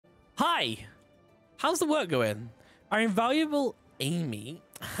Hi, how's the work going? Our invaluable Amy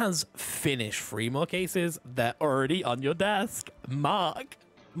has finished 3 more cases. They're already on your desk. Mark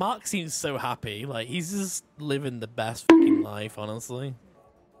seems so happy. Like, he's just living the best fucking life, honestly.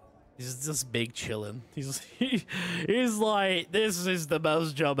 He's just big chilling. He's like, this is the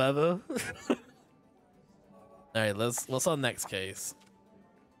best job ever. All right, what's our next case?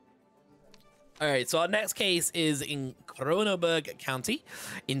 All right, so our next case is in Kronoberg County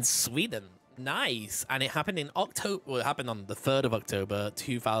in Sweden. Nice. And it happened in October. Well, it happened on the 3rd of October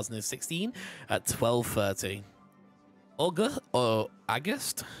 2016 at 12:30. August or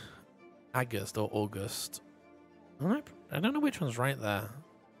August? August or August? I don't know which one's right there.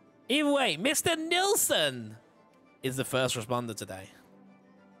 Either way, Mr. Nilsson is the first responder today.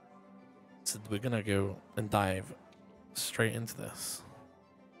 So we're gonna go and dive straight into this.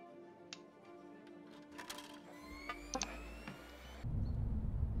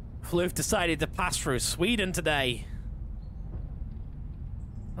 Floof decided to pass through Sweden today.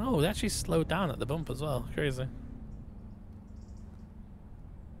 Oh, they actually slowed down at the bump as well. Crazy.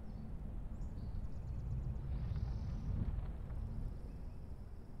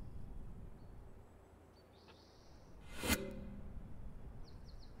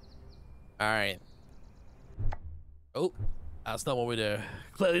 All right. Oh, that's not what we do.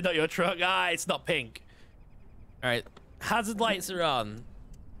 Clearly not your truck. Ah, it's not pink. All right. Hazard lights are on.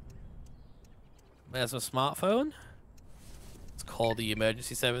 There's a smartphone. Let's call the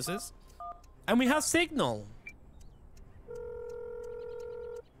emergency services. And we have signal.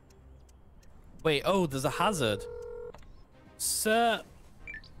 Wait, oh, there's a hazard. Sir.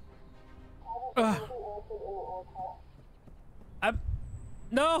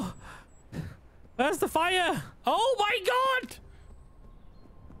 No. Where's the fire? Oh my God.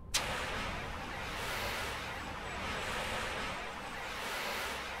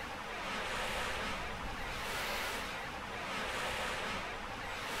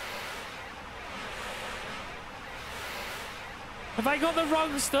 Have I got the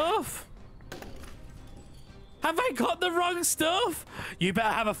wrong stuff? Have I got the wrong stuff? You better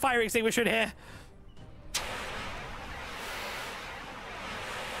have a fire extinguisher in here.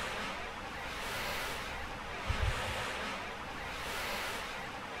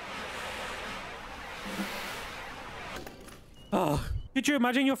 Oh, could you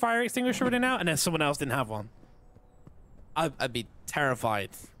imagine your fire extinguisher running out and then someone else didn't have one? I'd be terrified.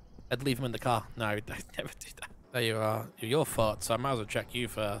 I'd leave him in the car. No, I'd never do that. There you are. You're your fault, so I might as well check you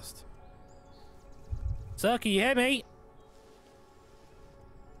first. Sir, can you hear me?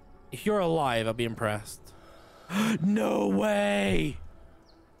 If you're alive, I'll be impressed. No way!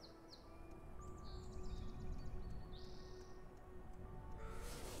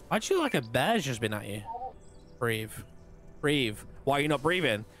 Why'd you look like a bear's just been at you? Breathe. Breathe. Why are you not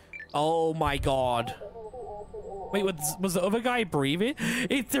breathing? Oh my God. Wait, was the other guy breathing?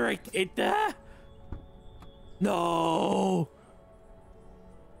 Is there a kid there? No.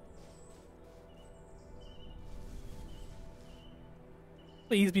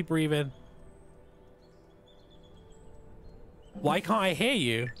 Please be breathing. Why can't I hear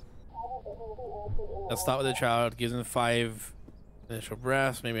you? Let's start with the child. Gives him 5 initial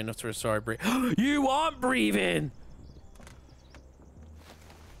breaths, maybe enough to restore breathe. You aren't breathing.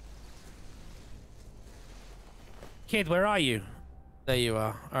 Kid, where are you? There you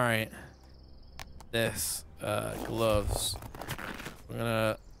are. All right. This. Gloves. We're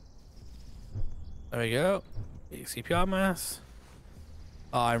gonna. There we go. CPR mask.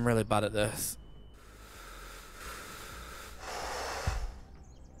 Oh, I'm really bad at this.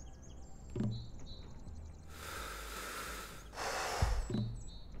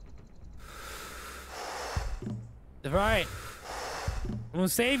 It's right. I'm gonna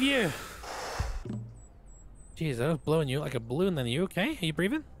save you. Jeez, I was blowing you like a balloon. Then are you okay? Are you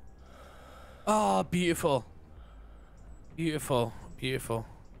breathing? Oh, beautiful. Beautiful. Beautiful.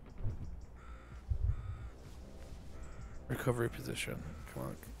 Recovery position. Come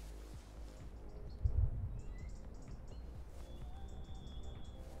on.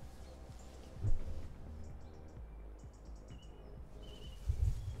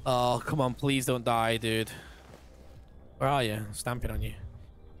 Oh, come on. Please don't die, dude. Where are you? I'm stamping on you.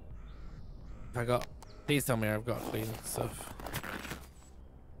 Please tell me I've got clean stuff.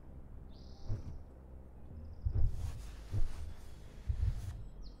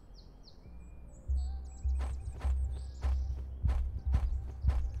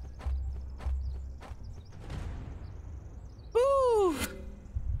 Woo!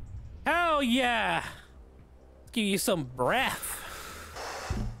 Hell yeah! Let's give you some breath.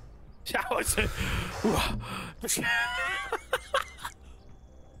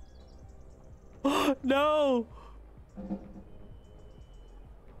 No.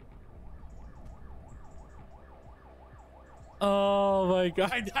 Oh my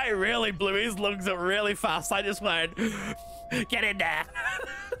god, I really blew his lungs up really fast. I just went, get in there.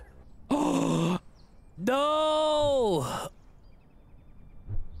 Oh no,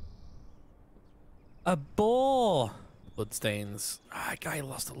 a boar. Blood stains. That guy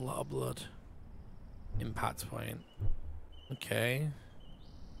lost a lot of blood. Impact point. Okay.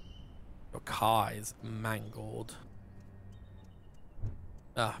 Your car is mangled.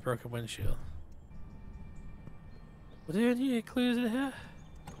 Ah, broken windshield. Were there any clues in here?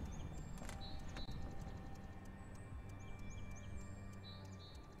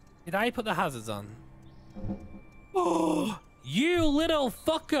 Did I put the hazards on? Oh, you little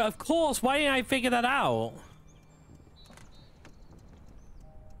fucker! Of course. Why didn't I figure that out?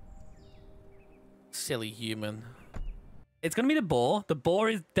 Silly human. It's gonna be the boar. The boar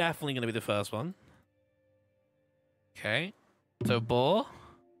is definitely gonna be the first one. Okay. So boar.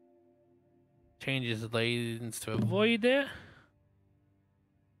 Changes lanes to avoid it.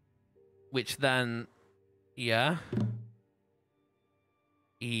 Which then, yeah.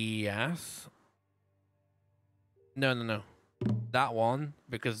 Yes. No. That one,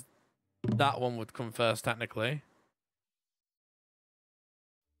 because that one would come first technically.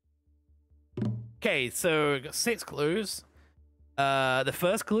 Okay, so we've got 6 clues. The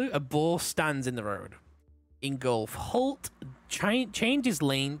first clue, a boar stands in the road. Engulf, halt, changes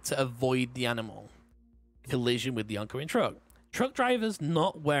lane to avoid the animal. Collision with the oncoming truck. Truck driver's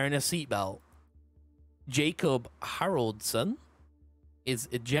not wearing a seatbelt. Jacob Haroldson is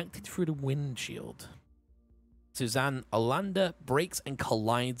ejected through the windshield. Suzanne Olander brakes and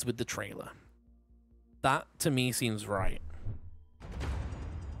collides with the trailer. That, to me, seems right.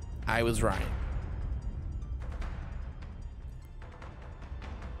 I was right.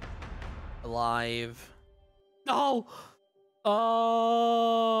 Alive. Oh!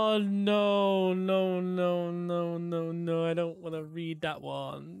 Oh, no. I don't want to read that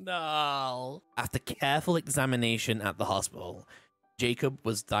one. No. After careful examination at the hospital, Jacob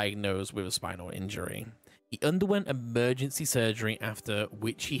was diagnosed with a spinal injury. He underwent emergency surgery, after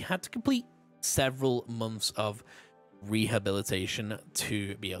which he had to complete several months of rehabilitation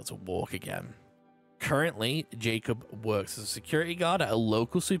to be able to walk again. Currently, Jacob works as a security guard at a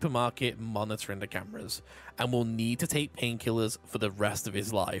local supermarket monitoring the cameras and will need to take painkillers for the rest of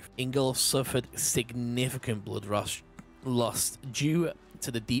his life. Ingolf suffered significant blood loss due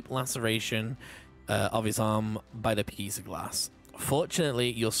to the deep laceration of his arm by the piece of glass.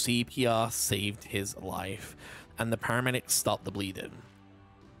 Fortunately, your CPR saved his life and the paramedics stopped the bleeding.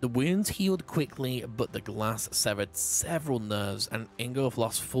 The wounds healed quickly, but the glass severed several nerves and Ingolf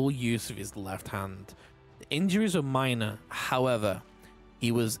lost full use of his left hand. The injuries were minor, however,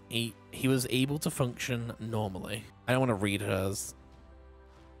 he was able to function normally. I don't want to read hers.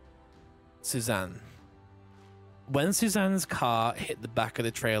 Suzanne. When Suzanne's car hit the back of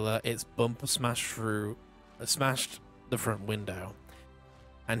the trailer, its bumper smashed the front window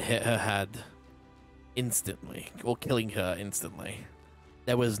and hit her head instantly, or killing her instantly.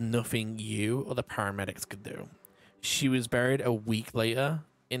 There was nothing you or the paramedics could do. She was buried a week later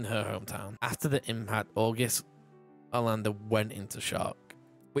in her hometown. After the impact, August Olander went into shock,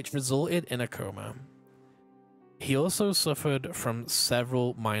 which resulted in a coma. He also suffered from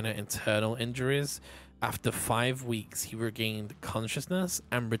several minor internal injuries. After 5 weeks, he regained consciousness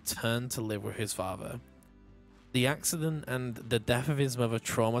and returned to live with his father. The accident and the death of his mother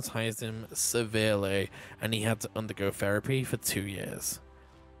traumatized him severely, and he had to undergo therapy for 2 years.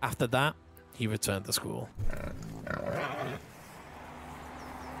 After that, he returned to school.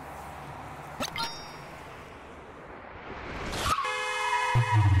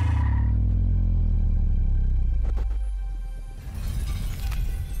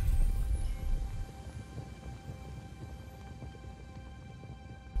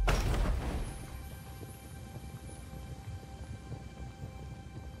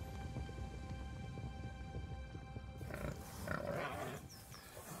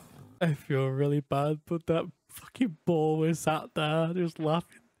 I feel really bad, but that fucking boar was sat there just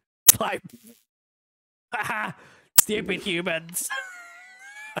laughing. It's like, haha, stupid humans.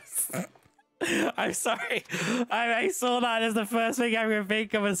 I'm sorry. I saw that as the first thing I could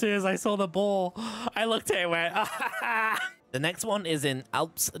think of as soon as I saw the boar. I looked at it and went, The next one is in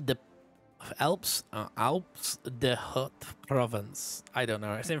Alps de Haute province. I don't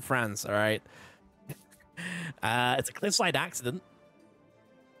know. It's in France, all right? It's a cliffside accident.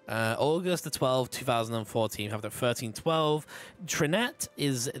 August the 12th, 2014, after 1312. Trinette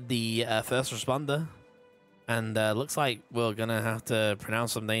is the first responder. And looks like we're gonna have to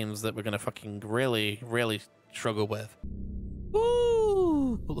pronounce some names that we're gonna fucking really, really struggle with.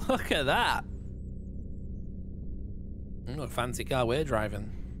 Ooh, look at that. What a fancy car we're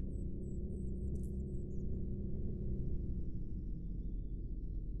driving.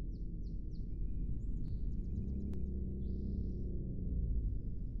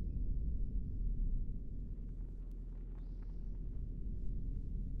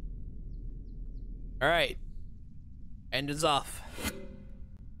 All right, engines off.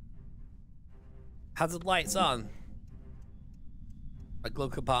 Hazard lights on. My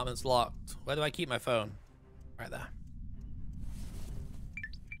glove compartment's locked. Where do I keep my phone? Right there.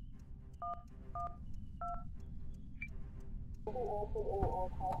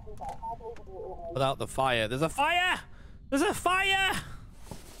 Without the fire. There's a fire! There's a fire!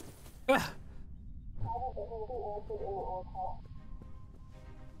 Ugh.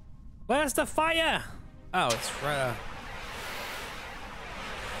 Where's the fire? Oh, it's right there.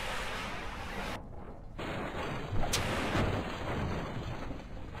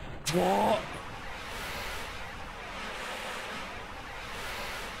 What?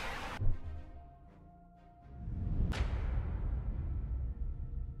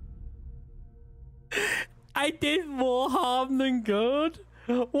 I did more harm than good.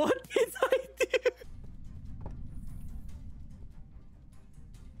 What did I do?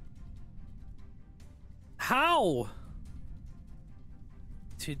 How?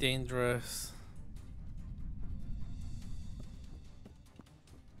 Too dangerous.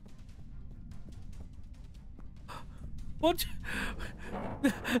 What?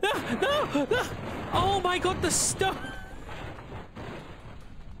 No, no, no. Oh my god, the stuff.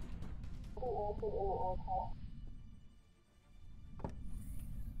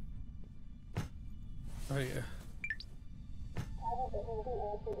 Oh yeah.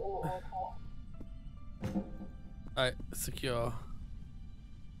 Alright, secure.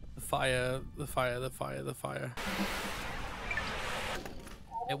 The fire, the fire, the fire, the fire.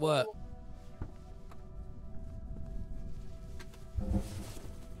 It worked.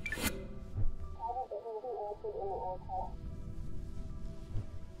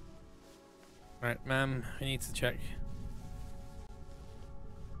 Right, ma'am, I need to check.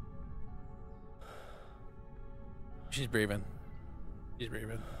 She's breathing. She's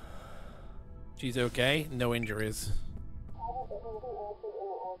breathing. She's okay. No injuries.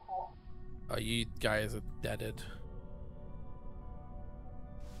 Oh, you guys are deaded.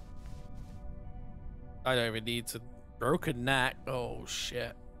 I don't even need to. Broken neck. Oh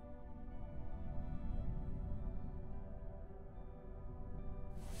shit.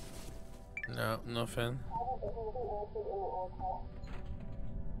 No, nothing.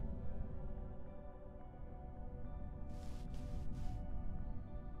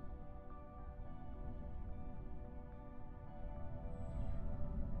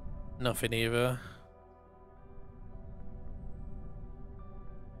 Nothing either.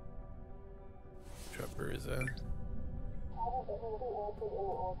 Trapper is there.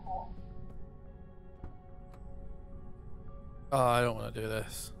 Oh, I don't want to do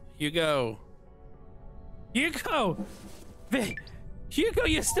this. Hugo! Hugo! Hugo,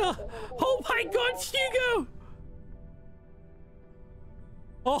 you're still... Oh my god, Hugo!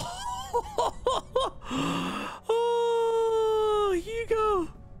 Oh, oh, Hugo!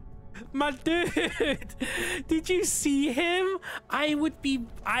 My dude! Did you see him? I would be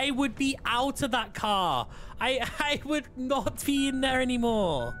out of that car. I would not be in there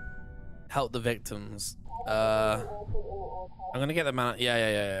anymore. Help the victims. I'm gonna get them out.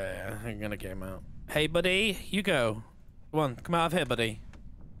 Yeah. I'm gonna get him out. Hey, buddy, Hugo. Come on, come out of here, buddy.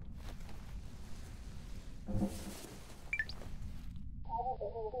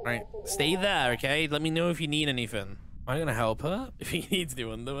 Right, stay there, okay? Let me know if you need anything. Am I gonna help her? If he needs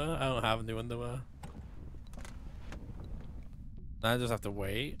new underwear, I don't have new underwear. I just have to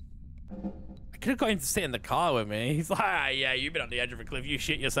wait. I could have got him to sit in the car with me. He's like, ah, yeah, you've been on the edge of a cliff. You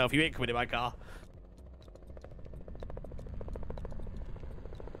shit yourself. You ain't coming in my car.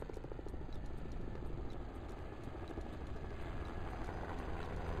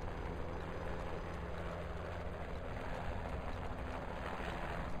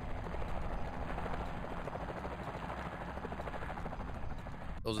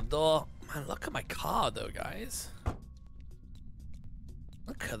 Close the door. Man, look at my car though, guys.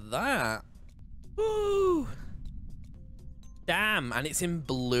 Look at that. Woo! Damn, and it's in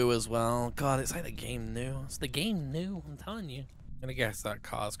blue as well. God, it's like the game new. It's the game new, I'm telling you. I'm gonna guess that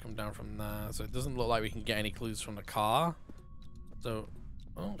car's come down from there, so it doesn't look like we can get any clues from the car. So,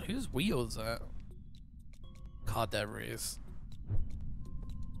 oh, whose wheels are that? Car debris.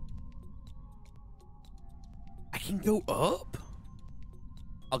 can go up?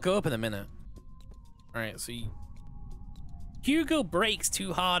 I'll go up in a minute. All right, so Hugo brakes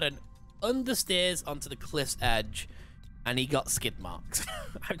too hard and understeers onto the cliff's edge, and he got skid marks.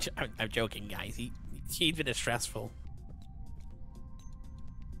 I'm joking, guys. He'd been stressful.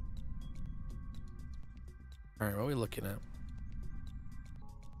 All right, what are we looking at?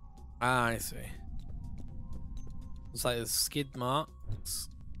 Ah, I see. It's like there's skid marks.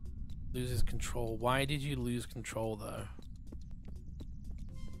 Loses control. Why did you lose control, though?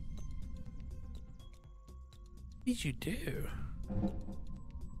 What did you do?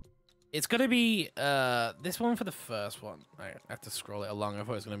 It's gonna be this one for the first one. I have to scroll it along. I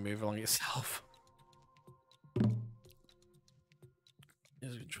thought it was gonna move along itself.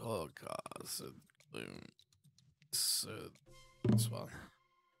 Lose control of cars. So this one.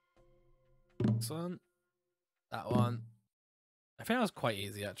 This one. That one. I think that was quite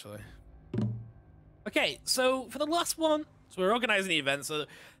easy, actually. Okay, so for the last one, so we're organizing the event. So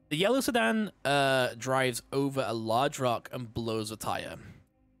the yellow sedan drives over a large rock and blows a tire.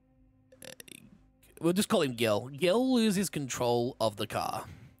 We'll just call him Gil. Gil loses control of the car.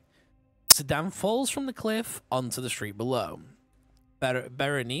 Sedan falls from the cliff onto the street below.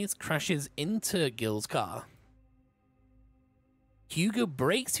 Berenice crashes into Gil's car. Hugo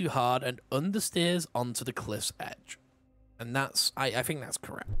brakes too hard and understeers onto the cliff's edge. And that's, I think that's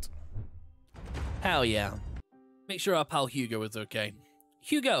correct. Hell yeah. Make sure our pal Hugo is okay.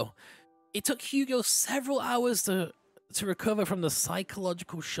 Hugo! It took Hugo several hours to recover from the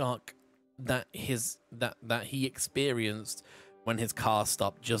psychological shock that he experienced when his car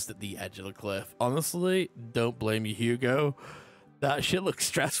stopped just at the edge of the cliff. Honestly, don't blame you, Hugo. That shit looks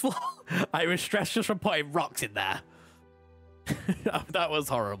stressful. I was stressed just from putting rocks in there. That was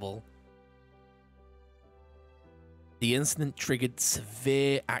horrible. The incident triggered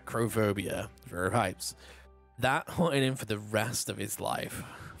severe acrophobia, Veripipes. That haunted him for the rest of his life.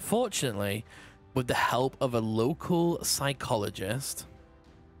 Fortunately, with the help of a local psychologist,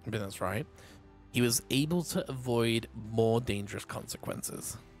 I think that's right, he was able to avoid more dangerous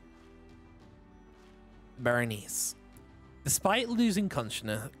consequences. Berenice. Despite losing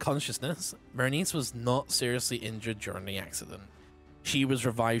consciousness, Berenice was not seriously injured during the accident. She was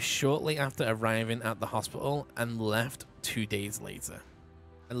revived shortly after arriving at the hospital and left it 2 days later.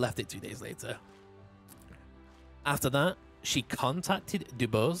 After that, she contacted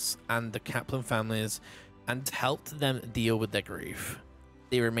Dubose and the Kaplan families and helped them deal with their grief.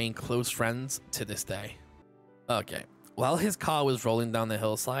 They remain close friends to this day. Okay, while his car was rolling down the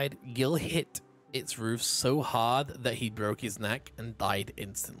hillside, Gil hit its roof so hard that he broke his neck and died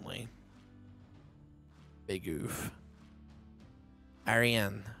instantly. Big oof.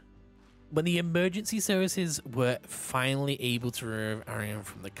 Ariane. When the emergency services were finally able to remove Ariane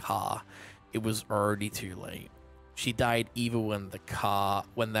from the car, it was already too late. She died either when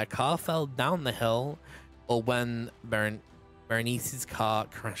their car fell down the hill or when Berenice's car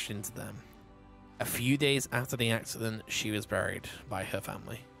crashed into them. A few days after the accident, she was buried by her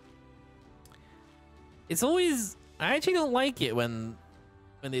family. It's always, I actually don't like it when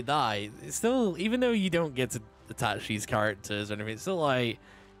they die. It's still, even though you don't get to attach these characters or anything, it's still like,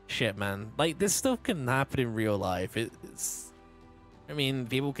 shit, man. Like, this stuff can happen in real life. It's, I mean,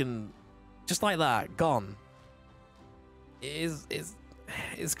 people can, just like that, gone. It's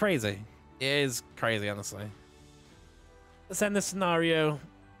crazy. It is crazy, honestly. Let's end this scenario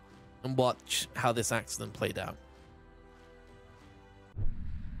and watch how this accident played out.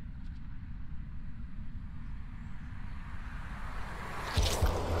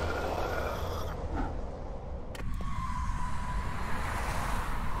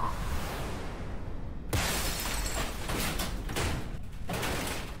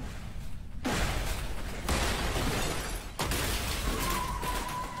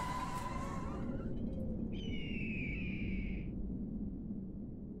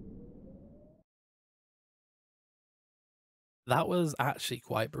 That was actually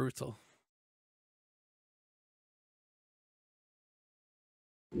quite brutal.